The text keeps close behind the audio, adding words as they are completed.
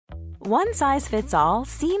One size fits all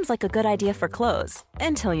seems like a good idea for clothes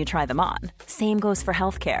until you try them on. Same goes for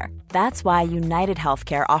healthcare. That's why United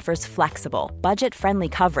Healthcare offers flexible, budget-friendly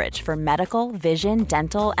coverage for medical, vision,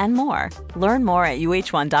 dental, and more. Learn more at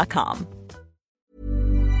uh1.com.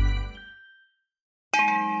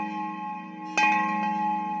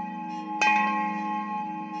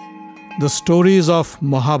 The stories of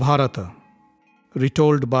Mahabharata,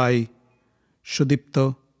 retold by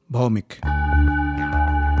Sudipta Bhaumik.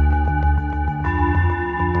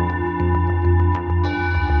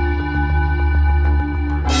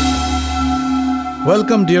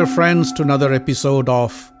 Welcome, dear friends, to another episode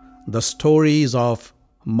of The Stories of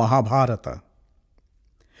Mahabharata.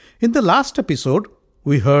 In the last episode,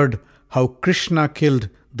 we heard how Krishna killed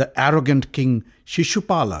the arrogant king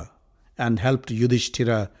Shishupala and helped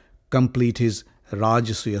Yudhishthira complete his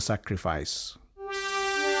Rajasuya sacrifice.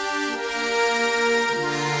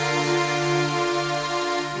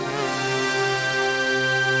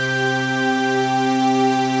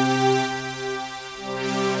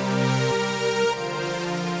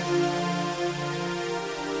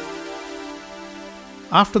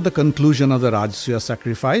 After the conclusion of the Rajasuya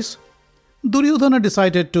sacrifice, Duryodhana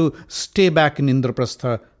decided to stay back in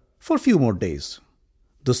Indraprastha for a few more days.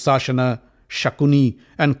 Dussasana, Shakuni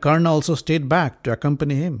and Karna also stayed back to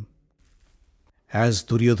accompany him. As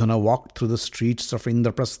Duryodhana walked through the streets of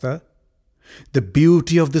Indraprastha, the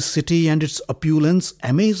beauty of the city and its opulence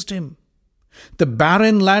amazed him. The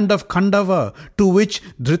barren land of Khandava, to which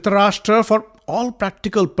Dhritarashtra for all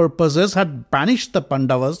practical purposes had banished the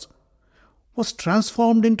Pandavas, was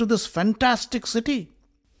transformed into this fantastic city.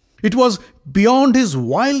 It was beyond his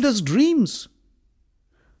wildest dreams.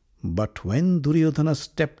 But when Duryodhana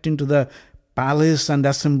stepped into the palace and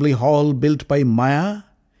assembly hall built by Maya,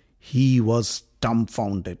 he was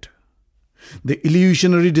dumbfounded. The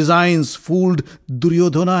illusionary designs fooled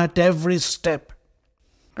Duryodhana at every step.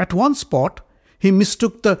 At one spot, he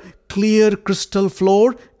mistook the clear crystal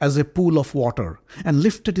floor as a pool of water and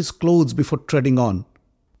lifted his clothes before treading on.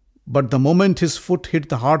 But the moment his foot hit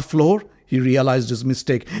the hard floor, he realized his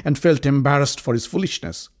mistake and felt embarrassed for his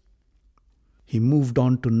foolishness. He moved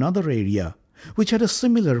on to another area, which had a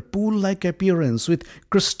similar pool-like appearance with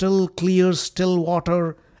crystal clear still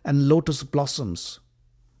water and lotus blossoms.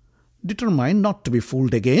 Determined not to be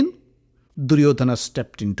fooled again, Duryodhana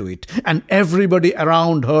stepped into it, and everybody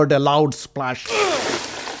around heard a loud splash.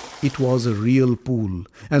 It was a real pool,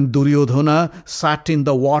 and Duryodhana sat in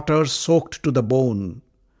the water soaked to the bone.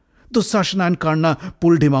 Dussasana and Karna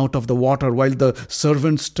pulled him out of the water while the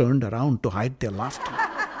servants turned around to hide their laughter.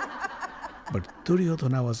 But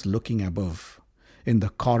Duryodhana was looking above, in the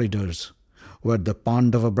corridors, where the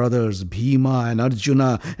Pandava brothers Bhima and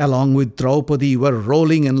Arjuna, along with Draupadi, were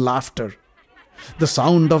rolling in laughter. The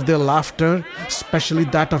sound of their laughter, especially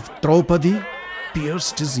that of Draupadi,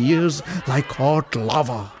 pierced his ears like hot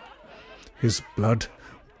lava. His blood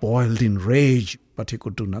boiled in rage, but he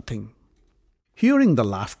could do nothing. Hearing the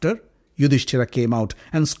laughter, Yudhishthira came out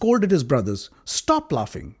and scolded his brothers. "Stop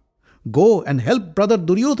laughing. Go and help brother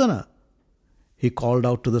Duryodhana." He called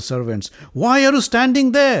out to the servants, "Why are you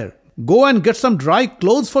standing there? Go and get some dry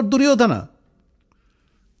clothes for Duryodhana."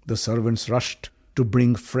 The servants rushed to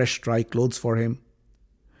bring fresh dry clothes for him.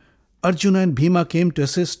 Arjuna and Bhima came to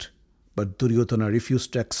assist, but Duryodhana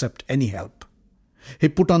refused to accept any help. He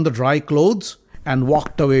put on the dry clothes and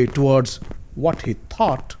walked away towards what he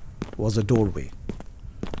thought was a doorway.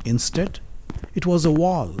 Instead, it was a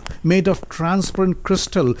wall made of transparent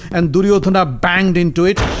crystal, and Duryodhana banged into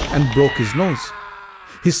it and broke his nose.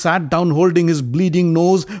 He sat down holding his bleeding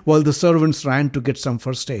nose while the servants ran to get some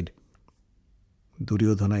first aid.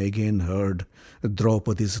 Duryodhana again heard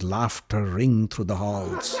Draupadi's laughter ring through the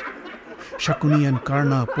halls. Shakuni and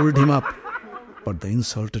Karna pulled him up, but the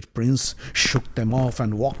insulted prince shook them off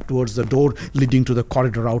and walked towards the door leading to the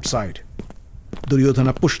corridor outside.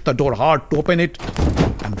 Duryodhana pushed the door hard to open it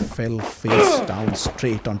and fell face down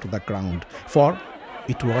straight onto the ground, for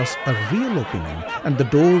it was a real opening and the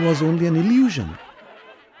door was only an illusion.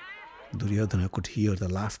 Duryodhana could hear the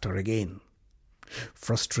laughter again.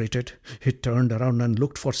 Frustrated, he turned around and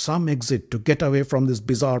looked for some exit to get away from this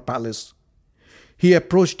bizarre palace. He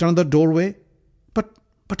approached another doorway,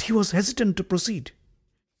 but he was hesitant to proceed.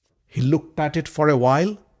 He looked at it for a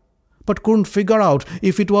while, but couldn't figure out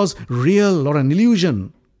if it was real or an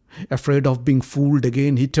illusion. Afraid of being fooled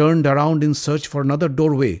again, he turned around in search for another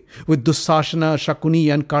doorway, with Dussasana,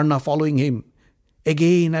 Shakuni and Karna following him.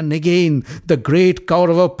 Again and again, the great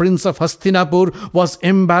Kaurava prince of Hastinapur was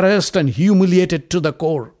embarrassed and humiliated to the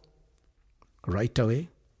core. Right away,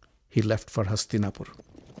 he left for Hastinapur.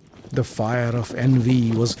 The fire of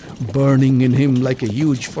envy was burning in him like a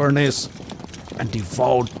huge furnace, and he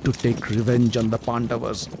vowed to take revenge on the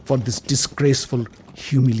Pandavas for this disgraceful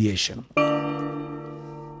humiliation.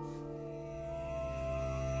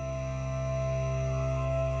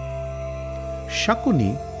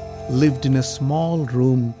 Shakuni lived in a small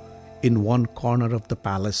room in one corner of the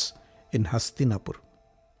palace in Hastinapur.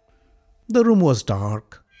 The room was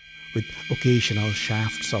dark, with occasional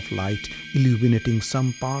shafts of light illuminating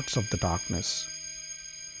some parts of the darkness.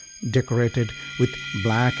 Decorated with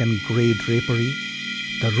black and grey drapery,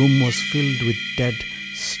 the room was filled with dead,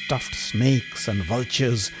 stuffed snakes and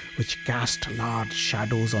vultures which cast large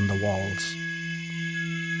shadows on the walls.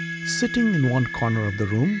 Sitting in one corner of the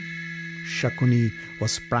room, Shakuni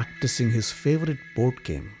was practicing his favorite board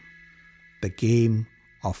game, the game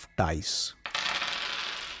of dice.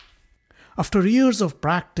 After years of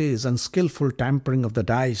practice and skillful tampering of the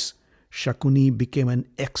dice, Shakuni became an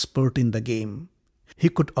expert in the game. He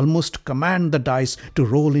could almost command the dice to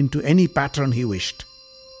roll into any pattern he wished.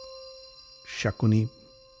 Shakuni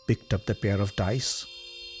picked up the pair of dice,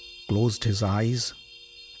 closed his eyes,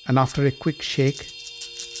 and after a quick shake,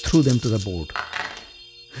 threw them to the board.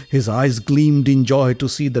 His eyes gleamed in joy to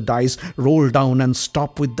see the dice roll down and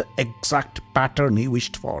stop with the exact pattern he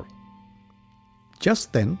wished for.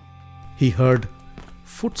 Just then, he heard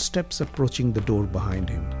footsteps approaching the door behind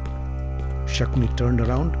him. Shakuni turned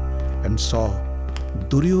around and saw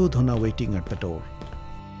Duryodhana waiting at the door.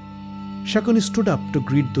 Shakuni stood up to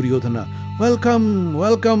greet Duryodhana. "Welcome,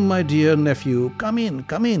 welcome, my dear nephew. Come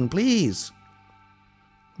in, please."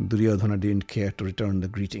 Duryodhana didn't care to return the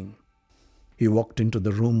greeting. He walked into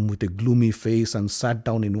the room with a gloomy face and sat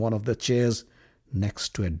down in one of the chairs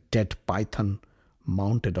next to a dead python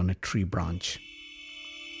mounted on a tree branch.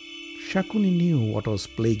 Shakuni knew what was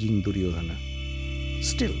plaguing Duryodhana.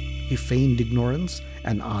 Still, he feigned ignorance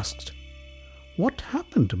and asked, "What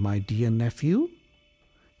happened, my dear nephew?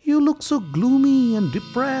 You look so gloomy and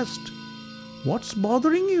depressed. What's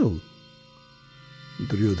bothering you?"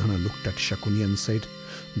 Duryodhana looked at Shakuni and said,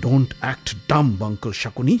 "Don't act dumb, Uncle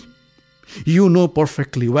Shakuni. You know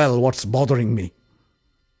perfectly well what's bothering me."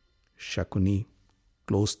 Shakuni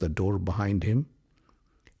closed the door behind him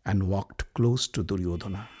and walked close to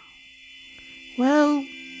Duryodhana. "Well,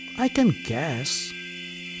 I can guess,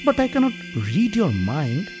 but I cannot read your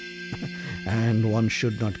mind. And one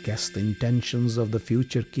should not guess the intentions of the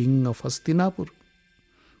future king of Hastinapur.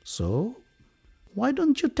 So, why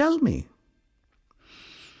don't you tell me?"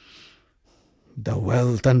 "The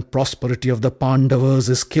wealth and prosperity of the Pandavas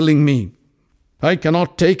is killing me. I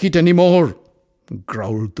cannot take it anymore,"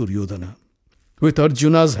 growled Duryodhana. "With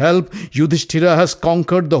Arjuna's help, Yudhishthira has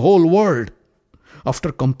conquered the whole world.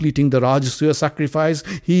 After completing the Rajasuya sacrifice,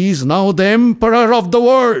 he is now the emperor of the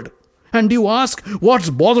world. And you ask, what's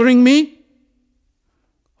bothering me?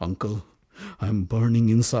 Uncle, I'm burning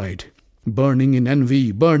inside, burning in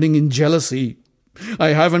envy, burning in jealousy. I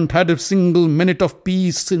haven't had a single minute of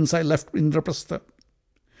peace since I left Indraprastha.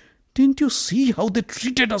 Didn't you see how they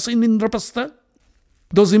treated us in Indraprastha?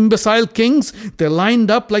 Those imbecile kings, they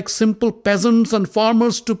lined up like simple peasants and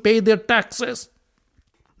farmers to pay their taxes.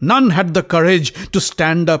 None had the courage to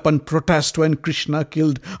stand up and protest when Krishna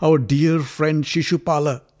killed our dear friend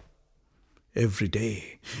Shishupala. Every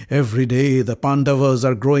day, the Pandavas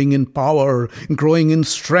are growing in power, growing in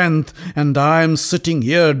strength, and I am sitting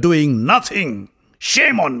here doing nothing.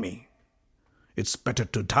 Shame on me. It's better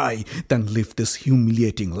to die than live this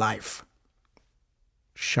humiliating life."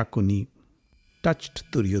 Shakuni touched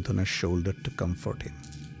Duryodhana's shoulder to comfort him.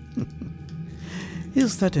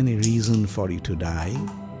 "Is that any reason for you to die?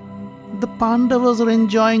 The Pandavas are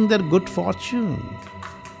enjoying their good fortune.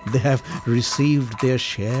 They have received their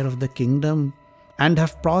share of the kingdom and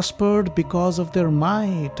have prospered because of their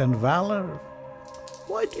might and valor.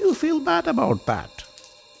 Why do you feel bad about that?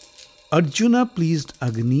 Arjuna pleased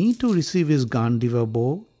Agni to receive his Gandiva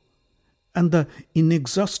bow and the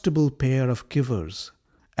inexhaustible pair of quivers,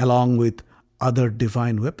 along with other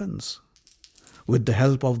divine weapons. With the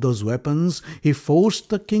help of those weapons, he forced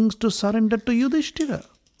the kings to surrender to Yudhishthira.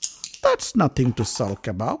 That's nothing to sulk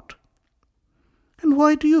about. And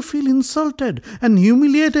why do you feel insulted and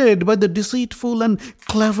humiliated by the deceitful and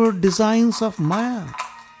clever designs of Maya?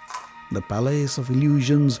 The palace of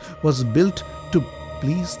illusions was built to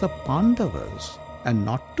please the Pandavas and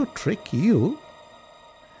not to trick you.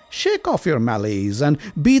 Shake off your malaise and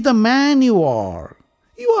be the man you are.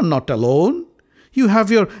 You are not alone. You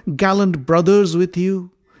have your gallant brothers with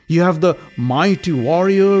you. You have the mighty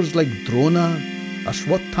warriors like Drona,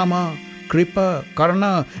 Ashwatthama, Kripa,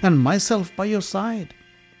 Karna, and myself by your side.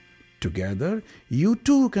 Together, you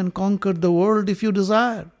too can conquer the world if you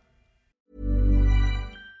desire.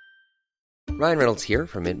 Ryan Reynolds here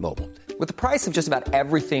from Mint Mobile. With the price of just about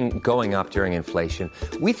everything going up during inflation,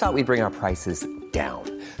 we thought we'd bring our prices down.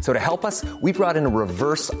 So to help us, we brought in a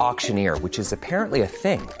reverse auctioneer, which is apparently a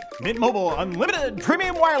thing. Mint Mobile Unlimited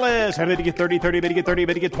Premium Wireless. How to get 30, 30, bit to get 30,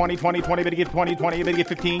 bit to get 20, 20, 20, bit to get 20, 20, bit to get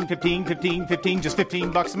 15, 15, 15, 15, just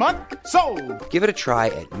 $15 a month? Sold! Give it a try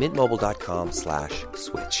at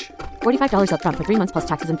mintmobile.com/switch. $45 up front for 3 months plus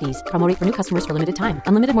taxes and fees. Promo rate for new customers for limited time.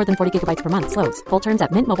 Unlimited more than 40 gigabytes per month. Slows full terms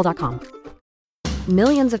at mintmobile.com.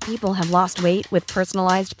 Millions of people have lost weight with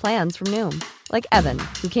personalized plans from Noom. Like Evan,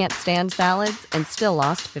 who can't stand salads and still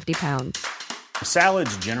lost 50 pounds.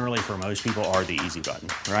 Salads generally for most people are the easy button,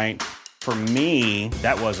 right? For me,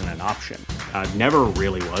 that wasn't an option. I never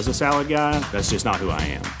really was a salad guy. That's just not who I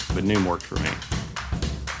am. But Noom worked for me.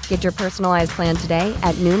 Get your personalized plan today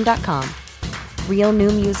at Noom.com. Real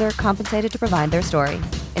Noom user compensated to provide their story.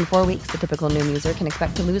 In 4 weeks, the typical Noom user can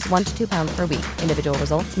expect to lose 1 to 2 pounds per week. Individual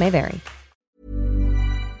results may vary.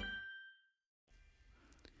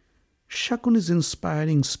 Shakuni's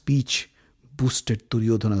inspiring speech boosted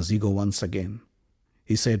Duryodhana's ego once again.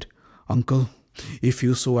 He said, "Uncle, if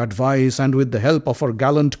you so advise, and with the help of our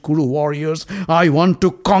gallant Kuru warriors, I want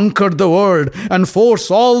to conquer the world and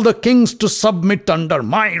force all the kings to submit under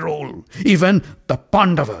my rule, even the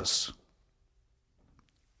Pandavas."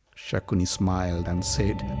 Shakuni smiled and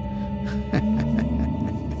said,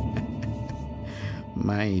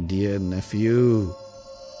 "My dear nephew,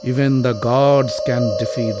 even the gods can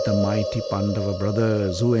defeat the mighty Pandava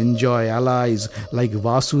brothers who enjoy allies like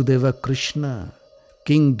Vasudeva Krishna,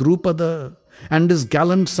 King Drupada, and his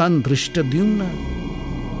gallant son Drishtadyumna.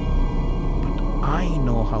 But I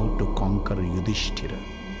know how to conquer Yudhishthira.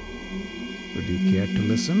 Would you care to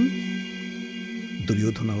listen?"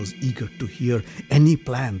 Duryodhana was eager to hear any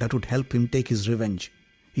plan that would help him take his revenge.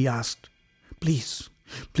 He asked, Please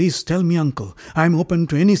tell me, uncle. I am open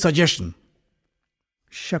to any suggestion."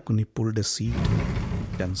 Shakuni pulled a seat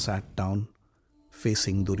and sat down,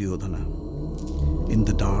 facing Duryodhana. In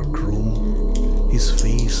the dark room, his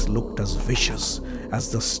face looked as vicious as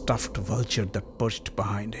the stuffed vulture that perched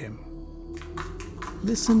behind him.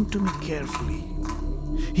 "Listen to me carefully,"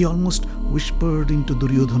 he almost whispered into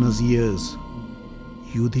Duryodhana's ears.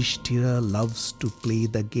 "Yudhishthira loves to play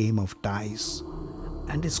the game of dice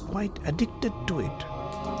and is quite addicted to it.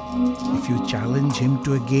 If you challenge him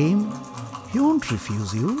to a game, he won't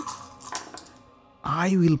refuse you.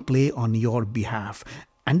 I will play on your behalf,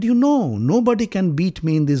 and you know nobody can beat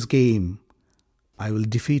me in this game. I will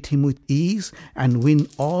defeat him with ease and win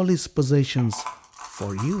all his possessions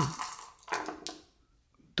for you."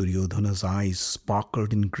 Duryodhana's eyes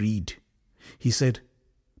sparkled in greed. He said,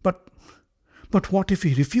 But what if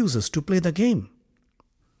he refuses to play the game?"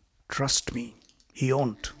 "Trust me, he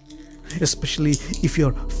won't. Especially if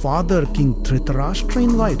your father, King Dhritarashtra,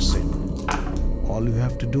 invites him. All you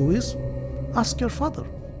have to do is ask your father."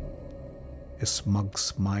 A smug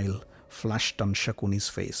smile flashed on Shakuni's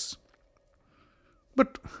face.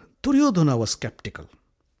 But Duryodhana was skeptical.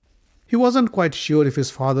 He wasn't quite sure if his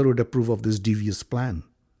father would approve of this devious plan.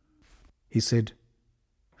 He said,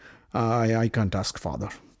 I can't ask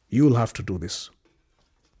father. You'll have to do this."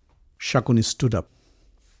 Shakuni stood up.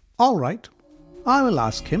 "All right, I will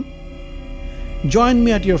ask him. Join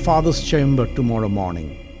me at your father's chamber tomorrow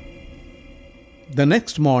morning." The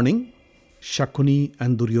next morning, Shakuni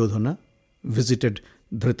and Duryodhana visited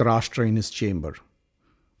Dhritarashtra in his chamber.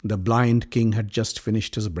 The blind king had just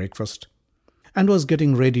finished his breakfast and was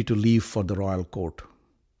getting ready to leave for the royal court.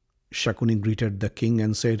 Shakuni greeted the king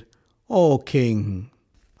and said, "O king,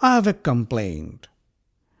 I have a complaint.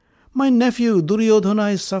 My nephew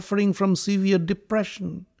Duryodhana is suffering from severe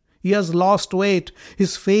depression. He has lost weight,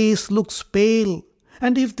 his face looks pale,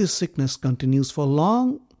 and if this sickness continues for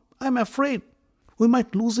long, I am afraid we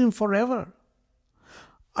might lose him forever.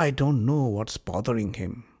 I don't know what's bothering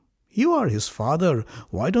him. You are his father.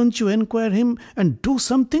 Why don't you inquire him and do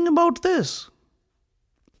something about this?"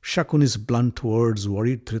 Shakuni's blunt words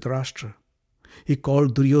worried Dhritarashtra. He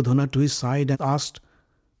called Duryodhana to his side and asked,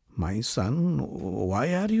 "My son,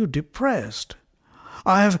 why are you depressed?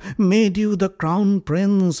 I have made you the crown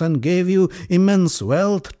prince and gave you immense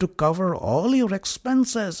wealth to cover all your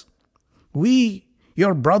expenses. We,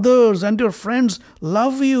 your brothers and your friends,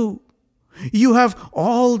 love you. You have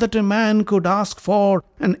all that a man could ask for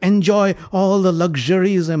and enjoy all the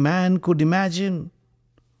luxuries a man could imagine.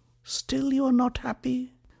 Still you are not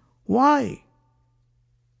happy. Why?"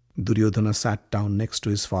 Duryodhana sat down next to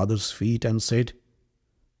his father's feet and said,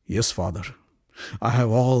 "Yes, father, I have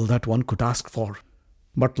all that one could ask for.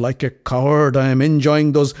 But like a coward, I am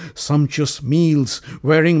enjoying those sumptuous meals,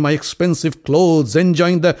 wearing my expensive clothes,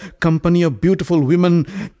 enjoying the company of beautiful women,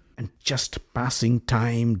 and just passing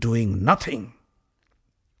time doing nothing.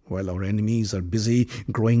 While our enemies are busy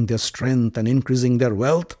growing their strength and increasing their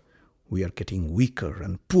wealth, we are getting weaker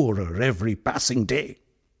and poorer every passing day.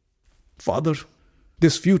 Father,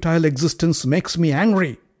 this futile existence makes me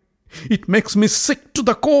angry. It makes me sick to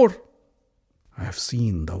the core. I have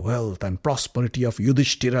seen the wealth and prosperity of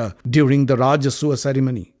Yudhishthira during the Rajasuya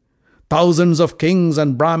ceremony. Thousands of kings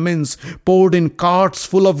and Brahmins poured in carts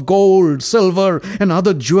full of gold, silver, and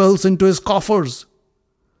other jewels into his coffers.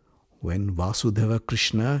 When Vasudeva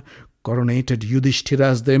Krishna coronated Yudhishthira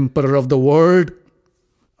as the emperor of the world,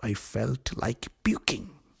 I felt like puking.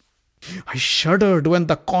 I shuddered when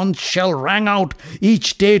the conch shell rang out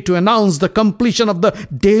each day to announce the completion of the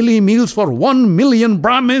daily meals for 1 million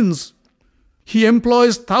Brahmins. He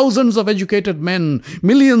employs thousands of educated men,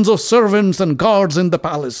 millions of servants and guards in the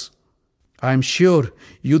palace. I am sure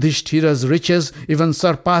Yudhishthira's riches even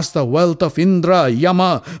surpass the wealth of Indra,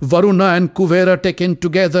 Yama, Varuna and Kuvera taken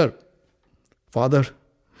together. Father,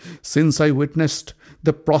 since I witnessed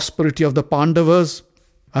the prosperity of the Pandavas,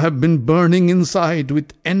 I have been burning inside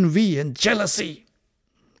with envy and jealousy.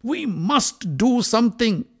 We must do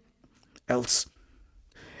something, else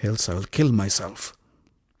I will kill myself.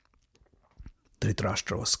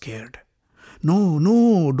 Dhritarashtra was scared.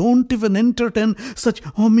 No, don't even entertain such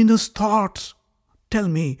ominous thoughts. Tell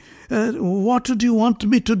me, what do you want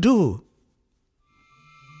me to do?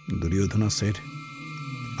 Duryodhana said,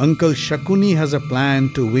 Uncle Shakuni has a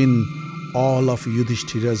plan to win all of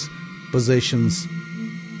Yudhishthira's possessions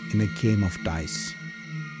in a game of dice.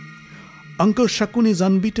 Uncle Shakuni is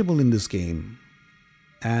unbeatable in this game,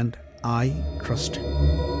 and I trust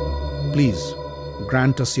him. Please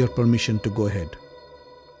grant us your permission to go ahead.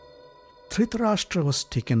 Dhritarashtra was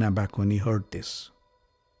taken aback when he heard this.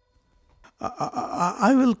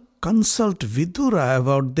 I will consult Vidura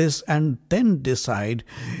about this and then decide.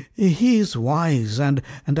 He is wise and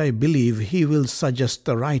I believe he will suggest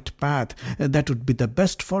the right path that would be the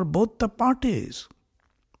best for both the parties.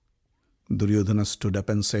 Duryodhana stood up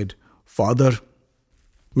and said, Father,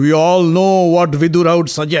 we all know what Vidura would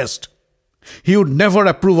suggest. He would never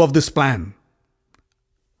approve of this plan.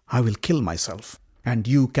 I will kill myself, and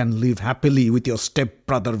you can live happily with your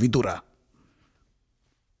step-brother Vidura.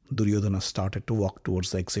 Duryodhana started to walk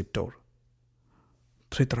towards the exit door.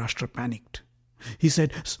 Dhritarashtra panicked. He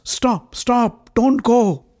said, Stop, don't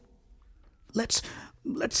go. Let's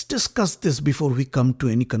discuss this before we come to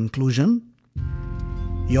any conclusion.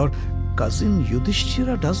 Your cousin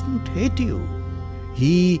Yudhishthira doesn't hate you.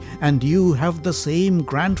 He and you have the same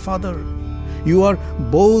grandfather. You are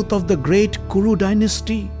both of the great Kuru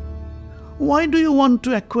dynasty. Why do you want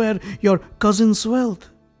to acquire your cousin's wealth?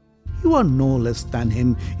 You are no less than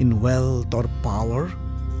him in wealth or power.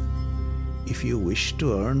 If you wish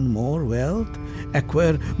to earn more wealth,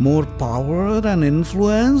 acquire more power and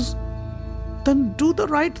influence, then do the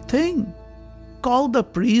right thing. Call the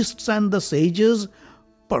priests and the sages,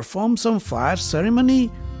 perform some fire ceremony,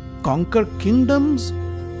 conquer kingdoms,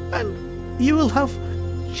 and you will have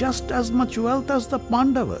just as much wealth as the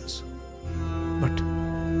Pandavas. But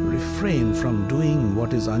refrain from doing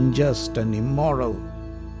what is unjust and immoral.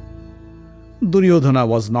 Duryodhana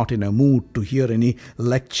was not in a mood to hear any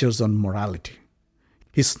lectures on morality.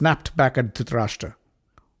 He snapped back at Dhritarashtra.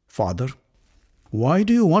 Father, why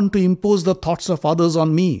do you want to impose the thoughts of others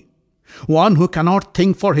on me? One who cannot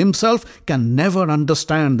think for himself can never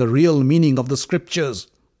understand the real meaning of the scriptures.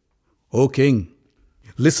 O king,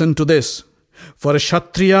 listen to this. For a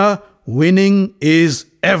Kshatriya, winning is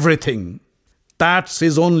everything. That's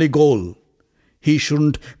his only goal. He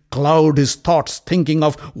shouldn't cloud his thoughts thinking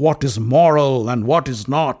of what is moral and what is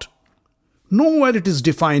not. Nowhere it is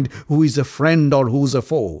defined who is a friend or who is a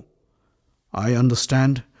foe. I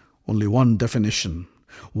understand only one definition.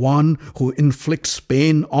 One who inflicts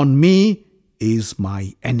pain on me is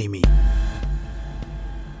my enemy.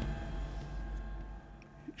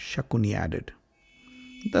 Shakuni added,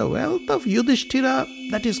 The wealth of Yudhishthira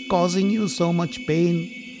that is causing you so much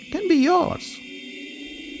pain can be yours.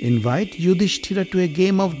 Invite Yudhishthira to a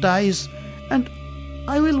game of dice and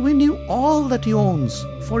I will win you all that he owns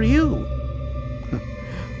for you.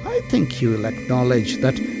 I think he will acknowledge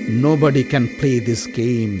that nobody can play this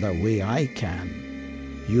game the way I can.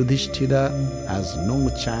 Yudhishthira has no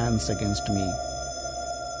chance against me.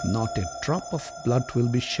 Not a drop of blood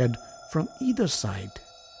will be shed from either side,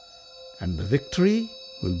 and the victory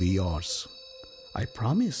will be yours. I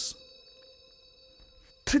promise.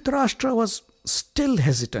 Dhritarashtra was still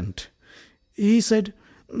hesitant. He said,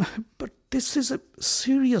 But this is a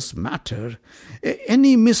serious matter.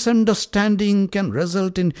 Any misunderstanding can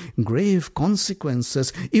result in grave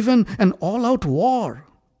consequences, even an all-out war.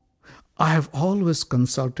 I have always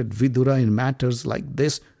consulted Vidura in matters like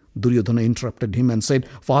this. Duryodhana interrupted him and said,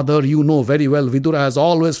 Father, you know very well Vidura has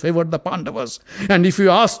always favored the Pandavas, and if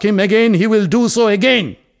you ask him again, he will do so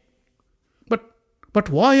again. But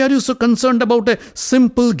why are you so concerned about a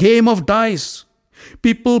simple game of dice?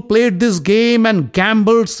 People played this game and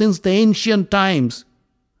gambled since the ancient times.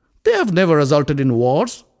 They have never resulted in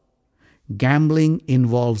wars. Gambling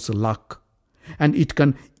involves luck, and it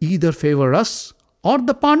can either favor us or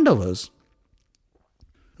the Pandavas.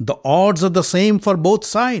 The odds are the same for both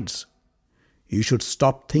sides. You should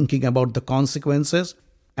stop thinking about the consequences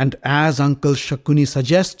and, as Uncle Shakuni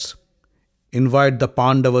suggests, invite the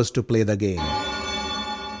Pandavas to play the game.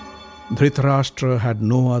 Dhritarashtra had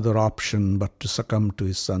no other option but to succumb to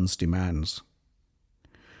his son's demands.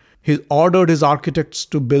 He ordered his architects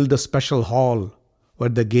to build a special hall where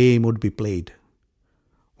the game would be played.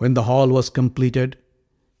 When the hall was completed,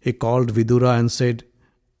 he called Vidura and said,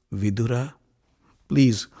 Vidura,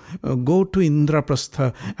 please go to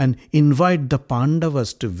Indraprastha and invite the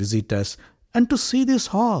Pandavas to visit us and to see this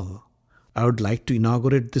hall. I would like to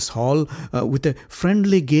inaugurate this hall with a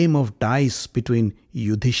friendly game of dice between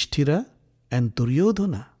Yudhishthira and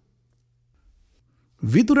Duryodhana.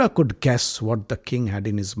 Vidura could guess what the king had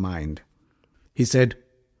in his mind. He said,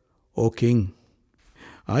 O king,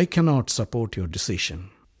 I cannot support your decision.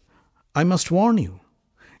 I must warn you,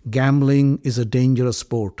 gambling is a dangerous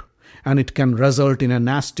sport, and it can result in a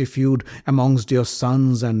nasty feud amongst your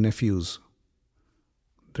sons and nephews.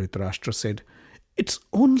 Dhritarashtra said, It's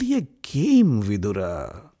only a game,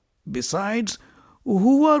 Vidura. Besides,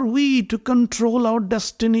 who are we to control our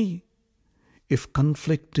destiny? If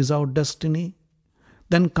conflict is our destiny,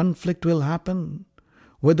 then conflict will happen,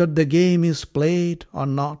 whether the game is played or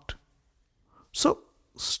not. So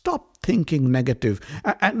stop thinking negative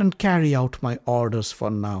and carry out my orders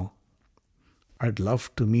for now. I'd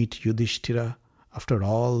love to meet Yudhishthira after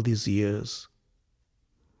all these years.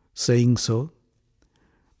 Saying so,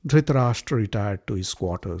 Dhritarashtra retired to his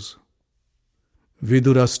quarters.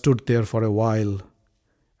 Vidura stood there for a while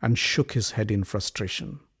and shook his head in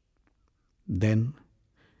frustration. Then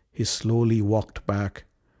he slowly walked back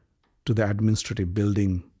to the administrative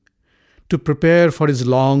building to prepare for his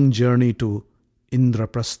long journey to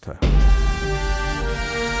Indraprastha.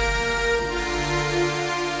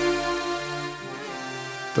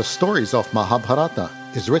 The Stories of Mahabharata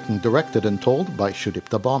is written, directed and told by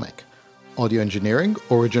Shudipta Bhawmik. Audio engineering,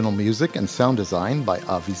 original music and sound design by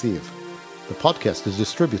Avi Ziv. The podcast is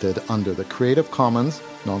distributed under the Creative Commons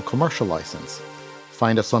non-commercial license.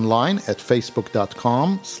 Find us online at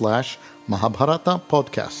facebook.com/Mahabharata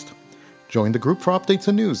podcast. Join the group for updates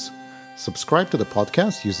and news. Subscribe to the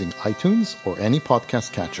podcast using iTunes or any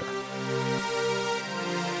podcast catcher.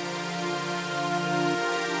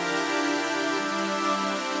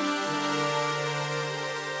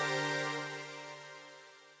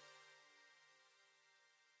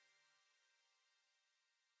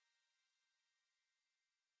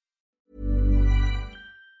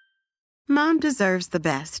 Mom deserves the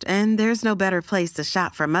best, and there's no better place to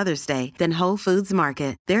shop for Mother's Day than Whole Foods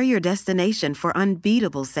Market. They're your destination for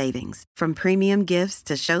unbeatable savings, from premium gifts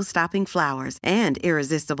to show-stopping flowers and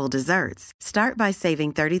irresistible desserts. Start by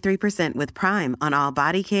saving 33% with Prime on all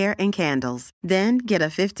body care and candles. Then get a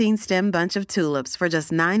 15-stem bunch of tulips for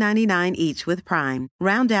just $9.99 each with Prime.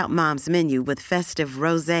 Round out Mom's menu with festive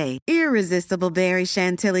rosé, irresistible berry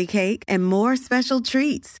chantilly cake, and more special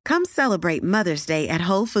treats. Come celebrate Mother's Day at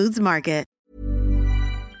Whole Foods Market.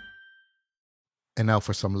 And now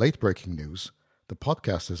for some late-breaking news. The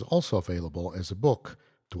podcast is also available as a book,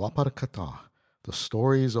 Dwaparkatha, The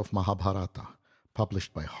Stories of Mahabharata,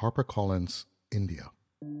 published by HarperCollins, India.